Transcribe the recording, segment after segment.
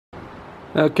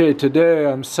Okay, today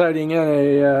I'm sighting in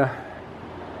a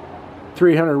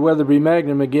 300 Weatherby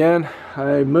Magnum again.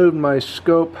 I moved my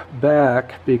scope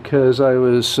back because I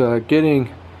was getting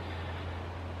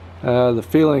the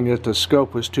feeling that the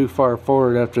scope was too far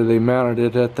forward after they mounted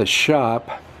it at the shop.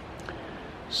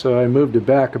 So I moved it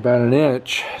back about an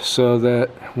inch so that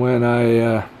when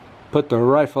I put the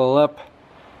rifle up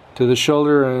to the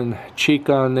shoulder and cheek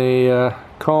on the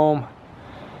comb,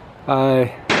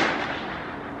 I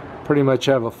pretty much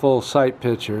have a full sight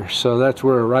picture. So that's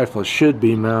where a rifle should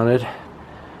be mounted.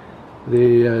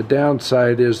 The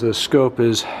downside is the scope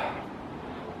is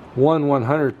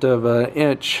 1/100th of an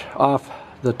inch off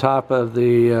the top of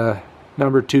the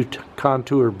number 2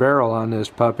 contour barrel on this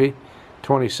puppy.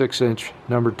 26-inch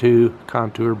number 2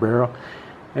 contour barrel,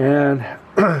 and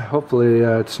hopefully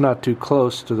it's not too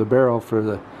close to the barrel for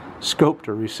the scope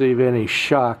to receive any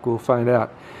shock. We'll find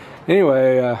out.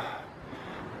 Anyway,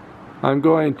 I'm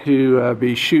going to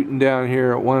be shooting down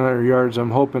here at 100 yards. I'm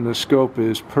hoping the scope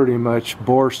is pretty much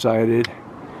bore sighted,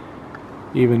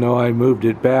 even though I moved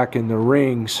it back in the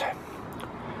rings.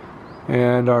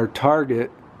 And our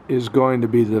target is going to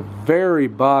be the very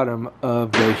bottom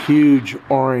of the huge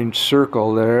orange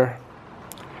circle there,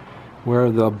 where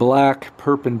the black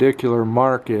perpendicular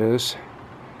mark is.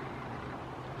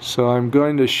 So I'm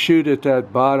going to shoot at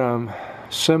that bottom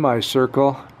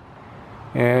semicircle,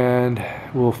 and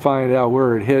we'll find out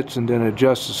where it hits and then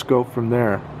adjust the scope from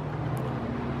there.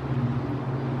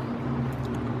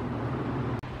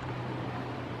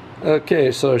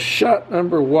 Okay, so shot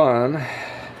number 1.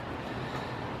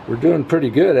 We're doing pretty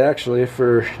good actually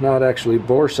for not actually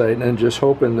bore sighting and just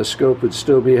hoping the scope would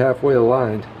still be halfway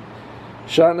aligned.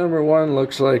 Shot number 1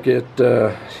 looks like it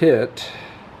hit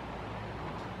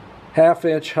 1/2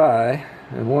 inch high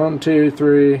and 1, 2,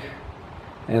 3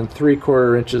 and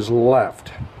 3/4 inches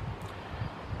left.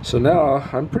 So now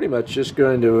I'm pretty much just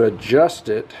going to adjust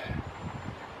it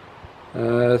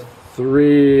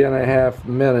 3.5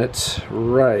 minutes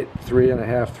right,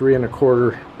 3.5,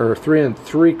 3.25, or 3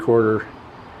 3/4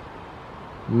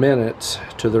 minutes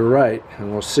to the right,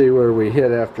 and we'll see where we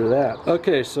hit after that.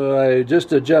 Okay, so I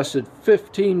just adjusted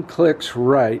 15 clicks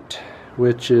right,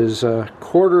 which is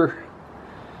 1/4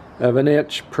 of an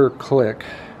inch per click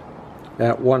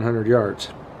at 100 yards.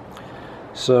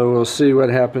 So we'll see what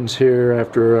happens here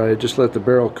after I just let the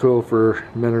barrel cool for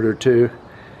a minute or two,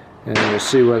 and we'll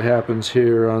see what happens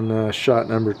here on shot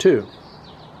number 2.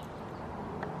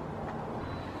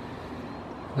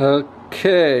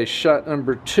 Okay, shot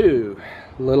number 2,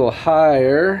 a little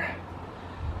higher,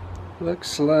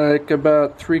 looks like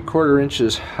about 3/4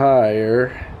 inches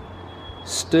higher,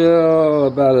 still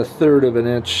about 1/3 of an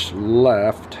inch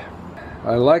left.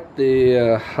 I like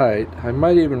the height. I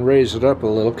might even raise it up a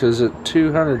little because at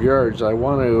 200 yards I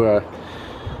want to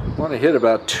hit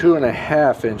about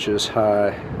 2.5 inches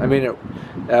high. I mean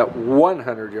at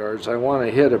 100 yards I want to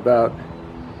hit about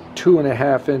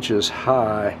 2.5 inches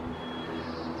high.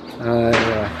 I'm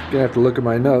gonna have to look at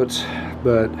my notes,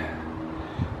 but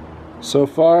so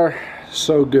far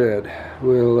so good.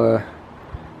 We'll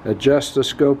adjust the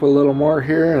scope a little more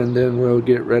here, and then we'll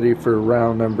get ready for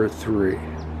round number 3.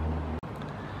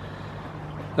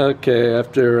 Okay,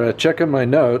 after checking my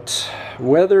notes,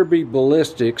 Weatherby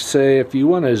Ballistics say if you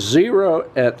want to zero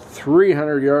at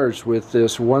 300 yards with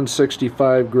this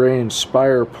 165 grain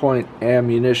Spire Point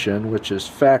ammunition, which is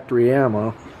factory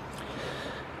ammo,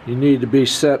 you need to be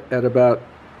set at about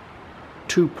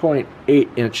 2.8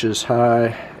 inches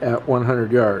high at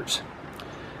 100 yards.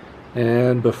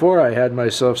 And before I had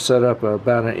myself set up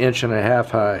about 1.5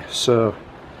 inches high. So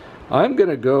I'm going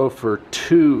to go for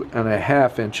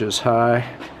 2.5 inches high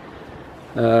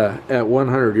at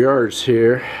 100 yards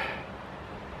here.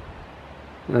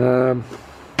 It'll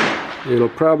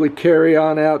probably carry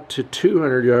on out to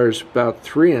 200 yards about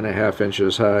 3.5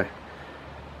 inches high.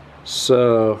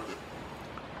 So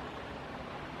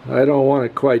I don't want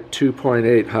it quite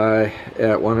 2.8 high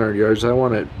at 100 yards. I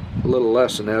want it a little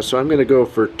less than that. So I'm going to go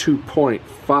for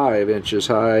 2.5 inches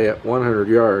high at 100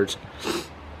 yards,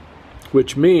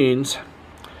 which means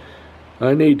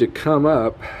I need to come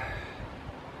up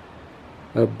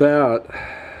about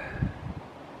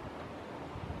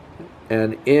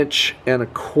 1.25 inches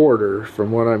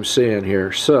from what I'm seeing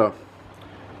here. So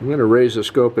I'm going to raise the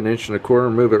scope 1.25 inches,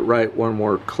 move it right one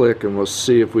more click, and we'll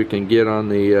see if we can get on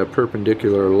the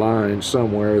perpendicular line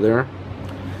somewhere there,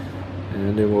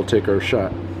 and then we'll take our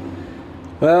shot.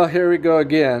 Well, here we go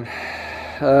again.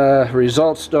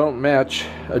 Results don't match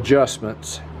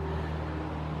adjustments.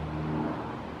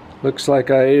 Looks like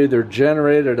I either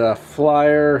generated a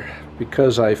flyer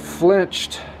because I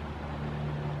flinched,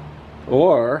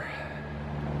 or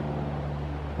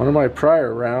one of my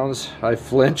prior rounds I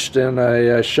flinched and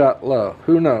I shot low.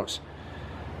 Who knows?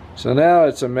 So now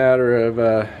it's a matter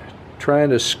of trying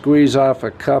to squeeze off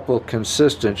a couple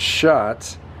consistent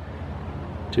shots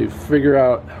to figure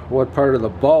out what part of the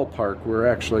ballpark we're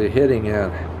actually hitting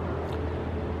in.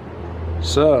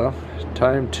 So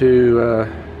time to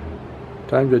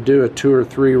do a 2 or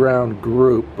 3 round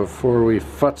group before we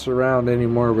futz around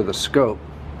anymore with a scope.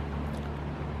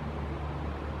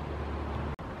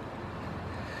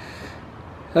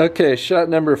 Okay, shot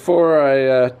number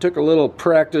 4, I took a little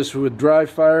practice with dry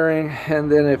firing,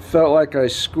 and then it felt like I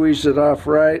squeezed it off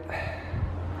right,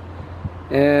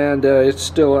 and it's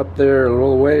still up there a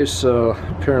little ways, so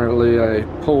apparently I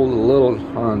pulled a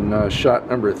little on shot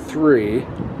number 3,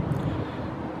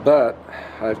 but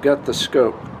I've got the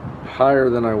scope higher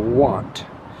than I want.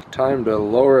 Time to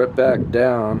lower it back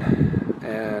down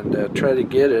and try to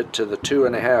get it to the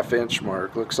 2.5 inch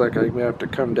mark. Looks like I'm gonna have to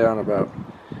come down about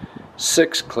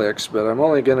 6 clicks, but I'm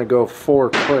only going to go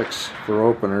 4 clicks for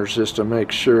openers just to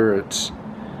make sure it's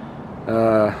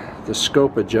the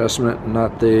scope adjustment,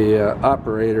 not the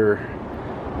operator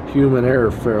human error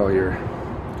failure.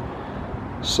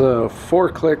 So 4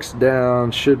 clicks down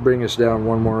should bring us down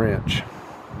 1 more inch.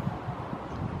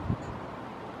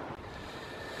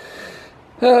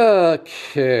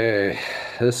 Okay,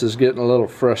 this is getting a little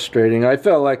frustrating. I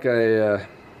felt like I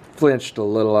flinched a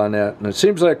little on that, and it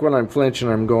seems like when I'm flinching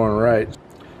I'm going right.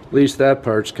 At least that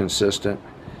part's consistent,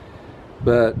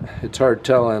 but it's hard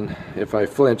telling if I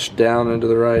flinch down into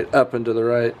the right, up into the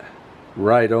right,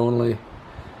 right only.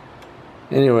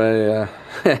 Anyway,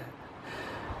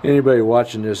 anybody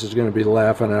watching this is going to be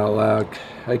laughing out loud.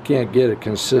 I can't get a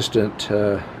consistent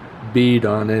bead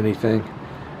on anything.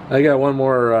 I got 1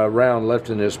 more round left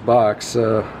in this box.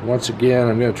 Once again,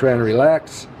 I'm going to try and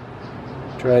relax.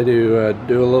 Try to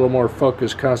do a little more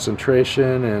focused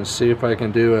concentration and see if I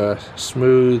can do a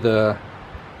smooth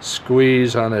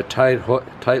squeeze on a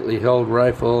tightly held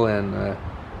rifle and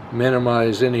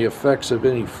minimize any effects of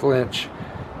any flinch,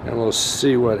 and we'll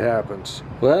see what happens.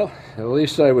 Well, at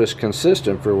least I was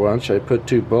consistent for once. I put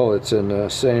 2 bullets in the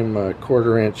same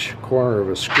 1/4 inch corner of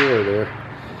a square there.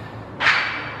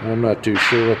 I'm not too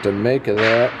sure what to make of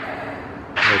that.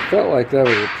 I felt like that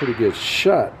was a pretty good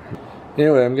shot.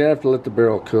 Anyway, I'm going to have to let the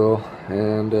barrel cool,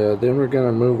 and then we're going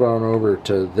to move on over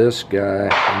to this guy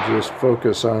and just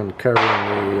focus on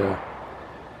covering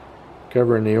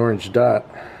the orange dot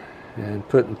and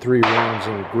putting 3 rounds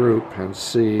in a group and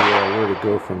see where to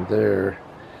go from there.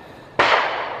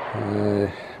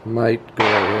 I might go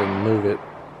ahead and move it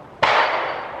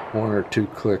 1 or 2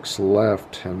 clicks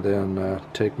left and then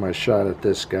take my shot at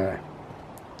this guy.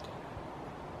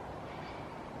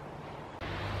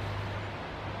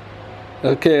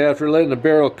 Okay, after letting the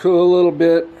barrel cool a little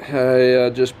bit,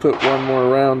 I just put 1 more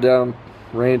round down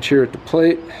range here at the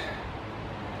plate.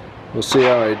 We'll see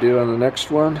how I do on the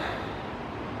next one,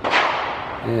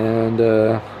 and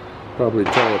probably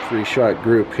try a 3-shot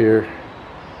group here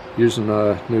using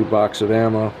a new box of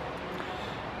ammo,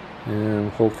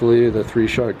 and hopefully the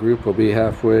 3-shot group will be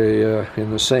halfway in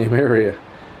the same area.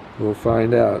 We'll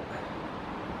find out.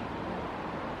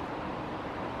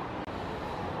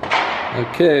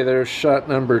 Okay, there's shot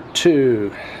number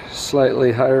 2,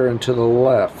 slightly higher and to the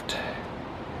left.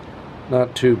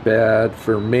 Not too bad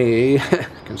for me,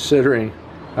 considering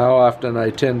how often I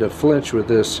tend to flinch with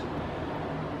this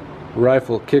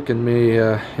rifle kicking me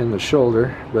in the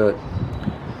shoulder, but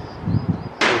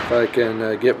if I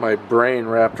can get my brain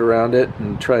wrapped around it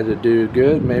and try to do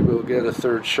good, maybe we'll get a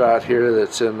 3rd shot here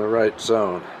that's in the right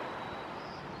zone.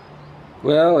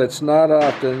 Well, it's not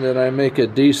often that I make a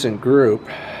decent group,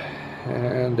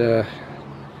 and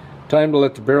time to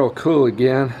let the barrel cool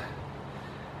again.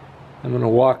 I'm going to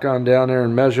walk on down there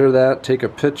and measure that, take a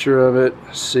picture of it,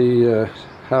 see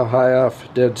how high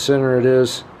off dead center it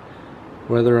is,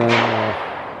 whether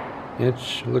I'm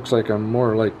inch, looks like I'm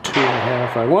more like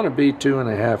 2.5. I want to be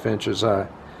 2.5 inches high,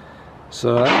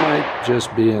 so I might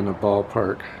just be in the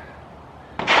ballpark.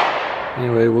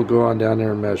 Anyway, we'll go on down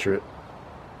there and measure it.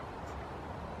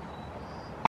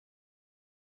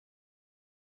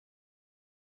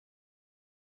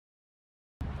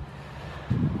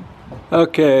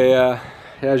 Okay,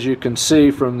 as you can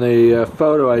see from the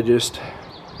photo I just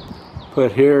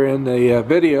put here in the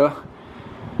video,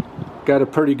 got a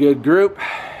pretty good group,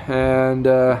 and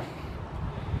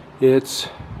it's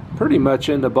pretty much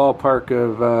in the ballpark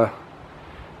of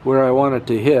where I want it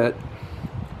to hit,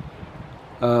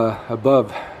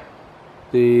 above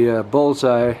the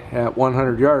bullseye at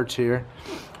 100 yards here.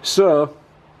 So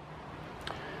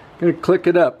I'm going to click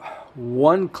it up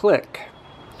 1 click,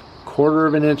 1/4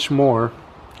 of an inch more.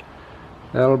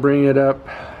 That'll bring it up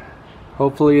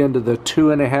hopefully into the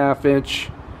 2.5 inch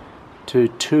to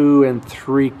 2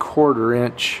 3/4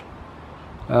 inch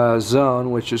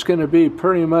zone, which is going to be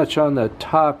pretty much on the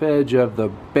top edge of the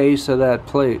base of that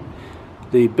plate.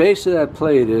 The base of that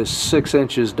plate is 6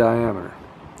 inches diameter.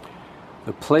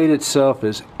 The plate itself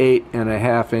is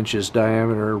 8.5 inches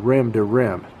diameter, rim to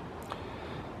rim.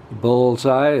 The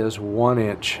bullseye is 1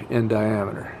 inch in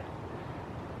diameter.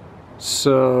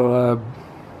 So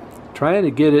trying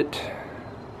to get it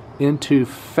into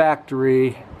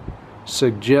factory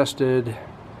suggested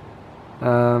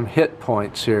hit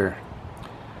points here.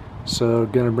 So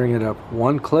going to bring it up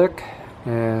 1 click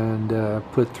and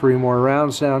put 3 more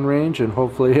rounds down range, and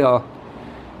hopefully I'll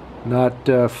not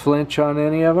flinch on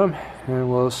any of them, and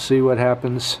we'll see what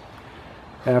happens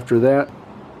after that.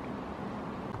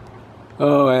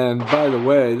 Oh, and by the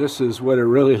way, this is what it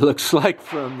really looks like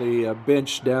from the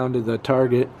bench down to the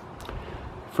target.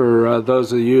 For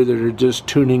those of you that are just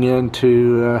tuning in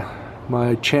to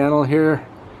my channel here.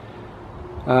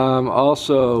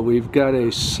 Also, we've got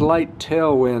a slight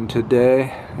tailwind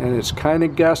today, and it's kind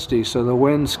of gusty, so the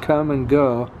winds come and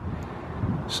go.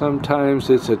 Sometimes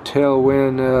it's a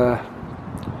tailwind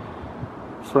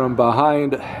from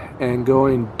behind and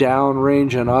going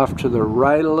downrange and off to the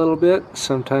right a little bit.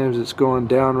 Sometimes it's going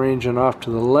downrange and off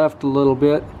to the left a little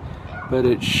bit, but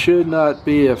it should not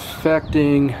be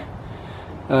affecting,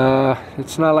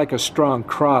 it's not like a strong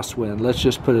crosswind, let's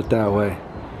just put it that way.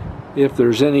 If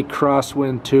there's any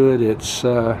crosswind to it, it's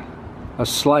a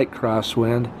slight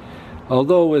crosswind.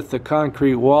 Although with the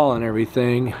concrete wall and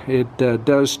everything, it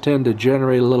does tend to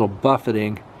generate a little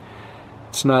buffeting.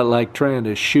 It's not like trying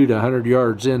to shoot 100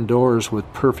 yards indoors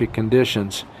with perfect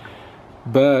conditions.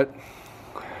 But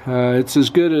it's as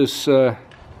good as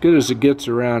it gets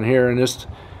around here in this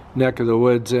neck of the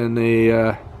woods in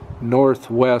the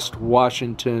northwest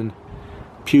Washington,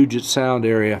 Puget Sound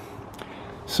area.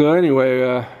 So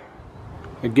anyway,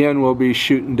 again, we'll be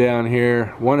shooting down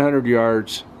here 100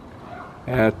 yards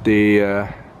at the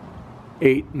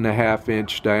 8.5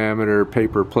 inch diameter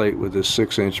paper plate with a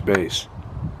 6 inch base.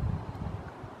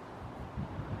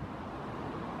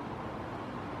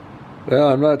 Well,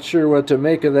 I'm not sure what to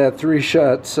make of that 3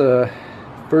 shots.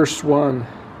 First one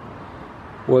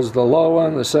was the low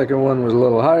one, the second one was a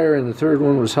little higher, and the third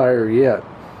one was higher yet.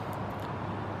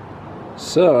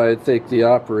 So I think the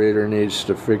operator needs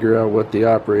to figure out what the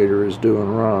operator is doing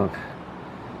wrong.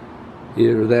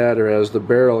 Either that, or as the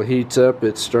barrel heats up,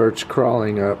 it starts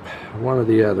crawling up. One or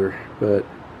the other. But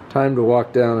time to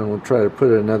walk down and we'll try to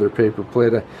put another paper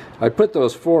plate. I put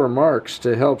those 4 marks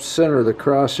to help center the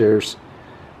crosshairs.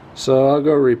 So I'll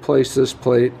go replace this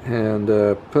plate and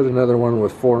put another one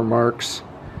with 4 marks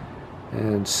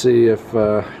and see if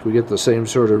we get the same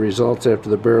sort of results after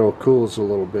the barrel cools a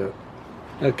little bit.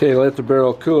 Okay, let the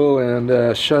barrel cool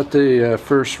and shut the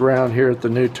first round here at the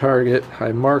new target.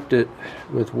 I marked it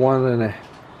with 1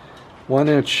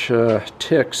 inch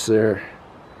ticks there,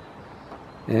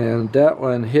 and that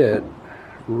one hit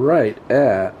right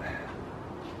at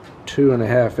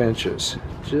 2.5 inches,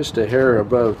 just a hair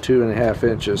above 2.5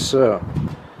 inches. So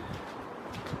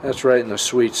that's right in the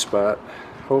sweet spot.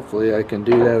 Hopefully I can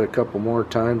do that a couple more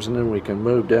times and then we can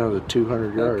move down to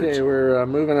 200 yards. Okay, we're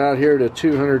moving out here to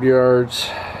 200 yards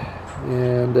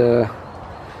and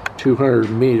 200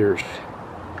 meters.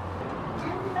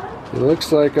 It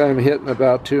looks like I'm hitting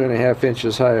about 2.5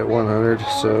 inches high at 100,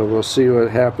 so we'll see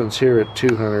what happens here at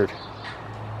 200.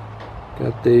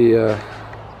 Got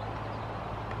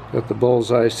the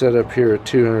bullseye set up here at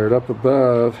 200. Up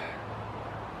above,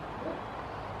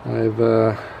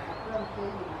 I've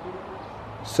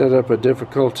set up a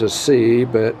difficult to see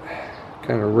but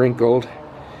kind of wrinkled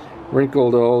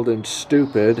old and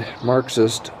stupid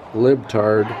Marxist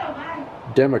Libtard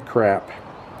Democrap.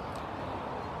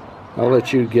 I'll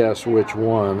let you guess which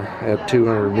one at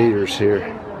 200 meters here.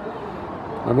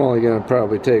 I'm only going to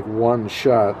probably take 1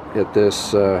 shot at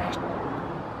this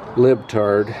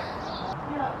Libtard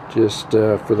just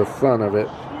for the fun of it,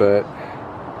 but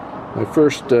my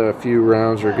first few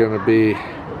rounds are going to be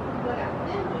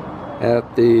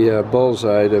at the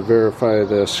bullseye to verify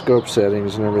the scope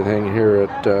settings and everything here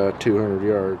at 200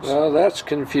 yards. Well, that's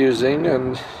confusing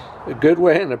in a good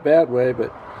way and a bad way,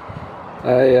 but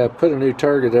I put a new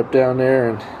target up down there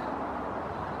and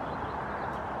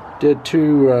did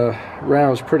 2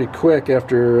 rounds pretty quick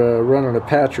after running a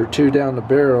patch or 2 down the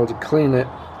barrel to clean it.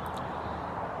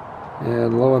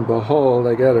 And lo and behold,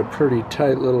 I got a pretty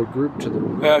tight little group to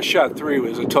the... shot 3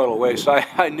 was a total waste.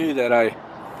 I knew that I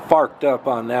farked up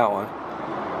on that one.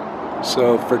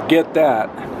 So forget that.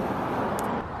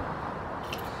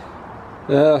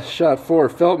 Shot 4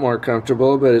 felt more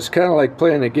comfortable, but it's kind of like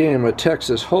playing a game of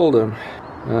Texas Hold'em.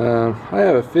 I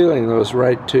have a feeling those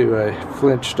right two I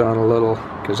flinched on a little,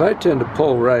 because I tend to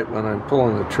pull right when I'm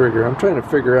pulling the trigger. I'm trying to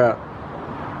figure out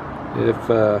if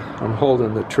I'm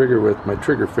holding the trigger with my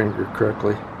trigger finger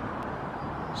correctly.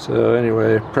 So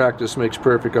anyway, practice makes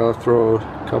perfect. I'll throw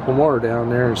a couple more down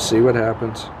there and see what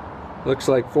happens. Looks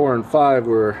like 4 and 5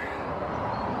 were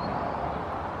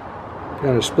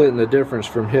kind of splitting the difference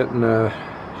from hitting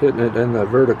it in the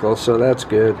vertical, so that's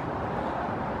good.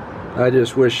 I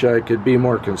just wish I could be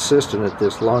more consistent at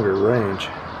this longer range.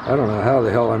 I don't know how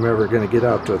the hell I'm ever going to get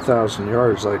out to 1,000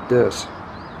 yards like this.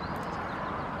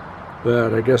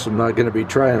 But I guess I'm not going to be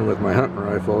trying with my hunting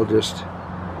rifle, just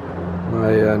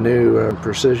my new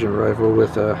precision rifle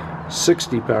with a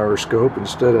 60 power scope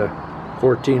instead of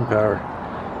 14 power.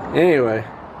 Anyway,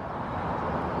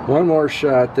 one more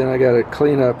shot, then I got to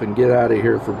clean up and get out of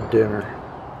here for dinner.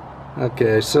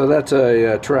 Okay, so that's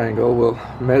a triangle. We'll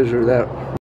measure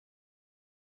that.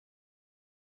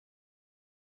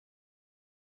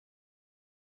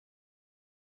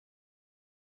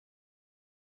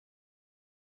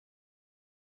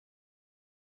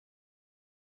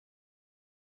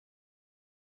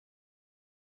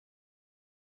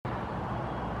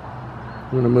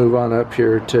 I'm going to move on up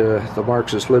here to the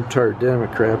Marxist Libtard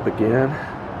Democrap again.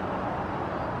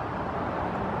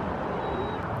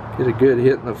 Get a good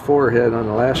hit in the forehead on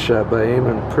the last shot by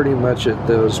aiming pretty much at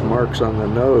those marks on the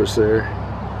nose there.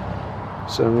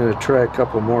 So I'm going to try a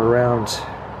couple more rounds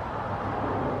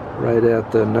right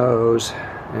at the nose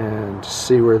and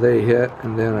see where they hit,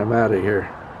 and then I'm out of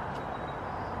here.